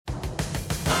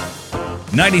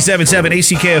97.7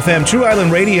 ACKFM, True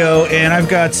Island Radio, and I've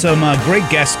got some great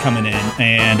guests coming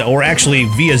in, or actually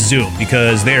via Zoom,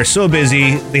 because they are so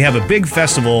busy. They have a big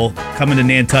festival coming to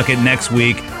Nantucket next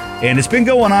week, and it's been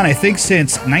going on, I think,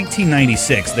 since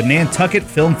 1996, the Nantucket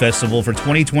Film Festival for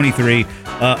 2023.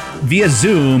 Via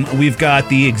Zoom, we've got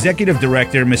the executive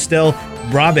director, Mystelle,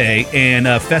 Brabbee, and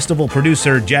festival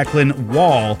producer Jacklyn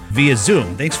Wohl via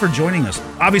Zoom. Thanks for joining us.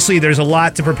 Obviously, there's a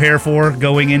lot to prepare for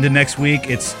going into next week.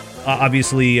 It's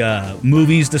obviously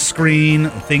movies to screen,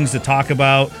 things to talk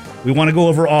about. We want to go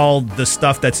over all the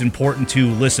stuff that's important to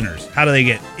listeners. How do they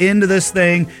get into this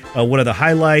thing? What are the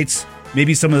highlights?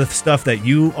 Maybe some of the stuff that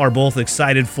you are both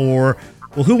excited for.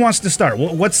 Well, who wants to start?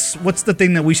 What's the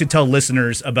thing that we should tell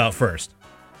listeners about first?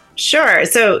 Sure.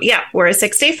 So, we're a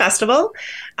 6-day festival.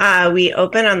 We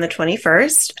open on the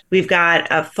 21st. We've got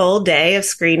a full day of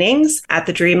screenings at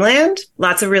the Dreamland.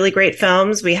 Lots of really great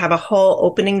films. We have a whole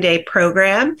opening day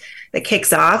program that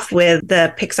kicks off with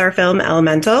the Pixar film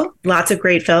Elemental. Lots of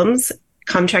great films.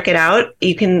 Come check it out.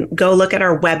 You can go look at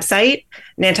our website,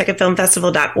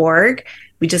 nantucketfilmfestival.org.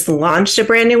 We just launched a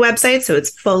brand new website, so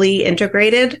it's fully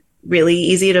integrated. Really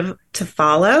easy to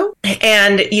follow.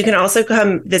 And you can also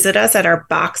come visit us at our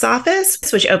box office,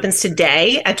 which opens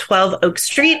today at 12 Oak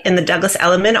Street in the Douglas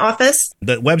Elliman office.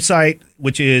 The website,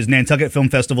 which is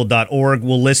nantucketfilmfestival.org,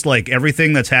 will list like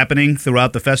everything that's happening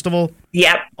throughout the festival.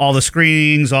 Yep. All the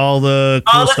screenings, all the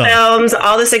cool stuff. Films,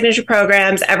 all the signature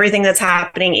programs, everything that's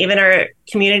happening, even our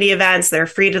community events, they're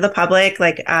free to the public.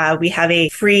 Like we have a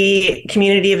free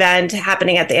community event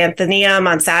happening at the Athenaeum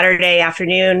on Saturday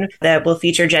afternoon that will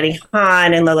feature Jenny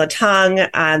Han and Lola Tung.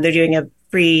 They're doing a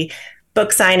free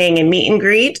book signing and meet and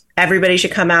greet. Everybody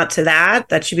should come out to that.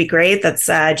 That should be great. That's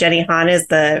Jenny Han is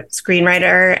the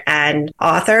screenwriter and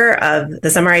author of The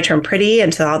Summer I Turned Pretty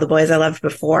and To All the Boys I Loved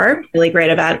Before. Really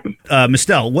great event.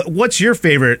 Mystelle, what's your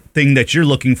favorite thing that you're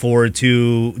looking forward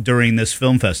to during this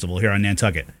film festival here on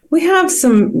Nantucket? We have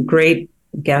some great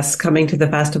guests coming to the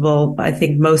festival. I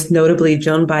think most notably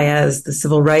Joan Baez, the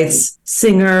civil rights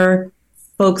singer,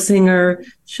 folk singer.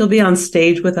 She'll be on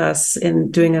stage with us in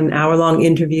doing an hour-long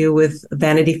interview with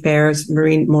Vanity Fair's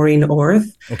Maureen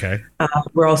Orth. Okay.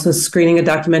 We're also screening a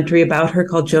documentary about her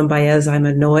called Joan Baez, I'm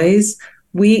a Noise.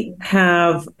 We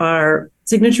have our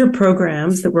signature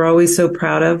programs that we're always so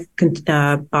proud of.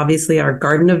 Obviously, our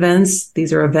garden events.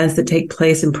 These are events that take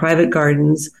place in private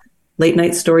gardens. Late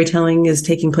night storytelling is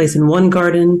taking place in one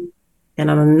garden. And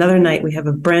on another night, we have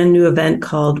a brand new event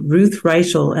called Ruth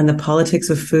Reichel and the Politics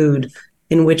of Food,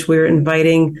 in which we're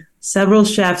inviting several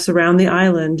chefs around the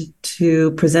island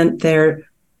to present their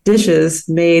dishes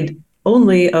made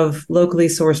only of locally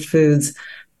sourced foods.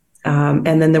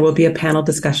 And then there will be a panel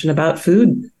discussion about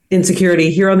food insecurity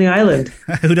here on the island.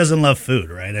 Who doesn't love food,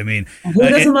 right? I mean, who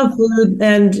doesn't love food?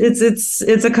 And it's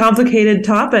a complicated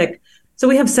topic. So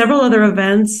we have several other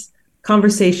events,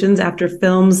 conversations after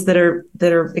films that are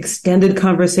extended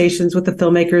conversations with the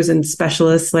filmmakers and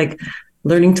specialists, like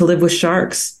learning to live with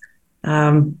sharks.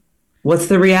 What's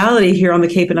the reality here on the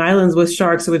Cape and Islands with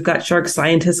sharks? So we've got shark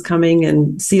scientists coming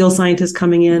and seal scientists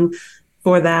coming in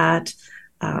for that.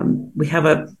 We have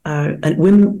a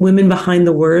Women Behind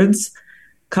the Words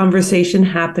conversation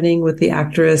happening with the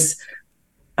actress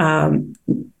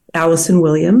Allison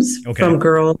Williams from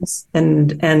Girls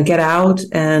and Get Out.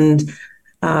 And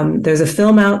there's a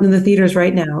film out in the theaters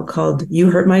right now called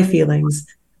You Hurt My Feelings.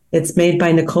 It's made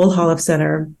by Nicole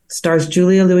Holofcener, stars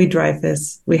Julia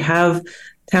Louis-Dreyfus. We have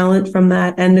talent from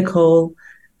that and Nicole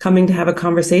coming to have a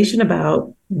conversation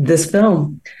about this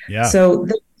film. Yeah. So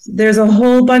there's a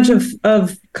whole bunch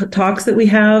of talks that we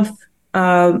have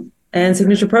and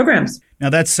signature programs. Now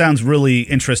that sounds really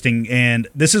interesting, and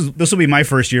this will be my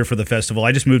first year for the festival.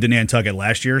 I just moved to Nantucket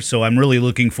last year, so I'm really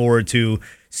looking forward to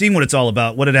seeing what it's all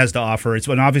about, what it has to offer. It's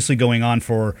been obviously going on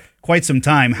for quite some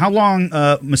time. How long,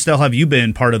 Mystelle, have you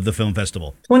been part of the film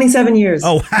festival? 27 years.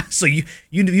 Oh, so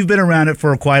you've been around it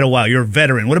for quite a while. You're a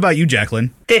veteran. What about you,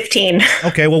 Jacklyn? 15.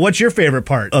 Okay, well, what's your favorite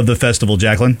part of the festival,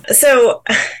 Jacklyn? So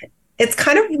it's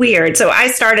kind of weird. So I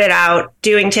started out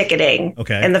doing ticketing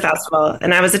in the festival,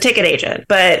 and I was a ticket agent.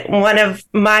 But one of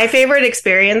my favorite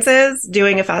experiences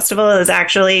doing a festival is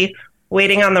actually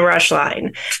waiting on the rush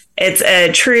line. It's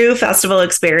a true festival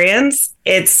experience.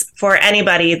 It's for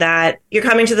anybody that you're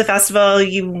coming to the festival,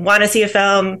 you want to see a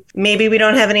film. Maybe we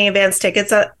don't have any advance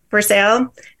tickets for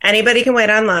sale. Anybody can wait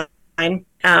online.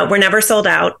 We're never sold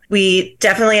out. We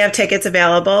definitely have tickets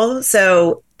available.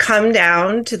 So come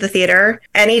down to the theater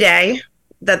any day.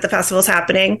 that the festival's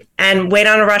happening and wait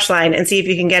on a rush line and see if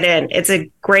you can get in. It's a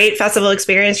great festival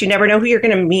experience. You never know who you're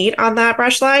going to meet on that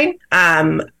rush line.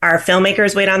 Our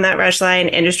filmmakers wait on that rush line.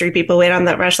 Industry people wait on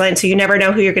that rush line. So you never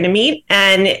know who you're going to meet.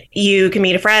 And you can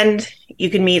meet a friend. You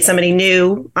can meet somebody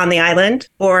new on the island,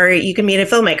 or you can meet a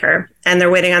filmmaker and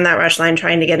they're waiting on that rush line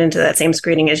trying to get into that same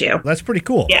screening as you. That's pretty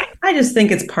cool. Yeah. I just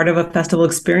think it's part of a festival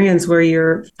experience where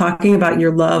you're talking about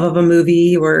your love of a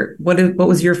movie, or what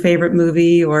was your favorite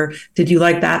movie, or did you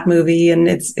like that movie? And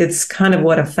it's kind of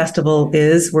what a festival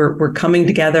is. We're coming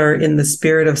together in the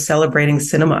spirit of celebrating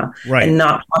cinema, right, and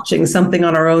not watching something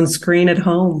on our own screen at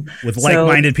home with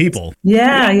like-minded people.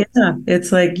 Yeah.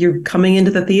 It's like you're coming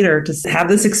into the theater to have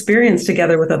this experience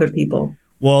together with other people.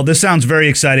 Well, this sounds very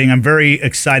exciting. I'm very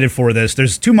excited for this.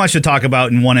 There's too much to talk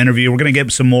about in one interview. We're going to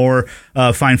get some more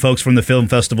fine folks from the film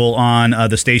festival on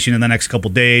the station in the next couple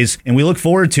days, and we look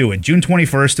forward to it. June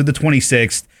 21st to the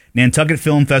 26th.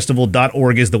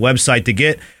 NantucketFilmFestival.org is the website to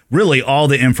get really all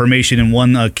the information in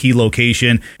one key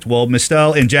location. Well,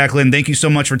 Mystelle and Jacklyn, thank you so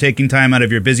much for taking time out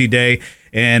of your busy day,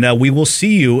 and we will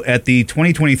see you at the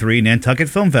 2023 Nantucket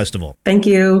Film Festival. Thank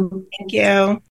you. Thank you.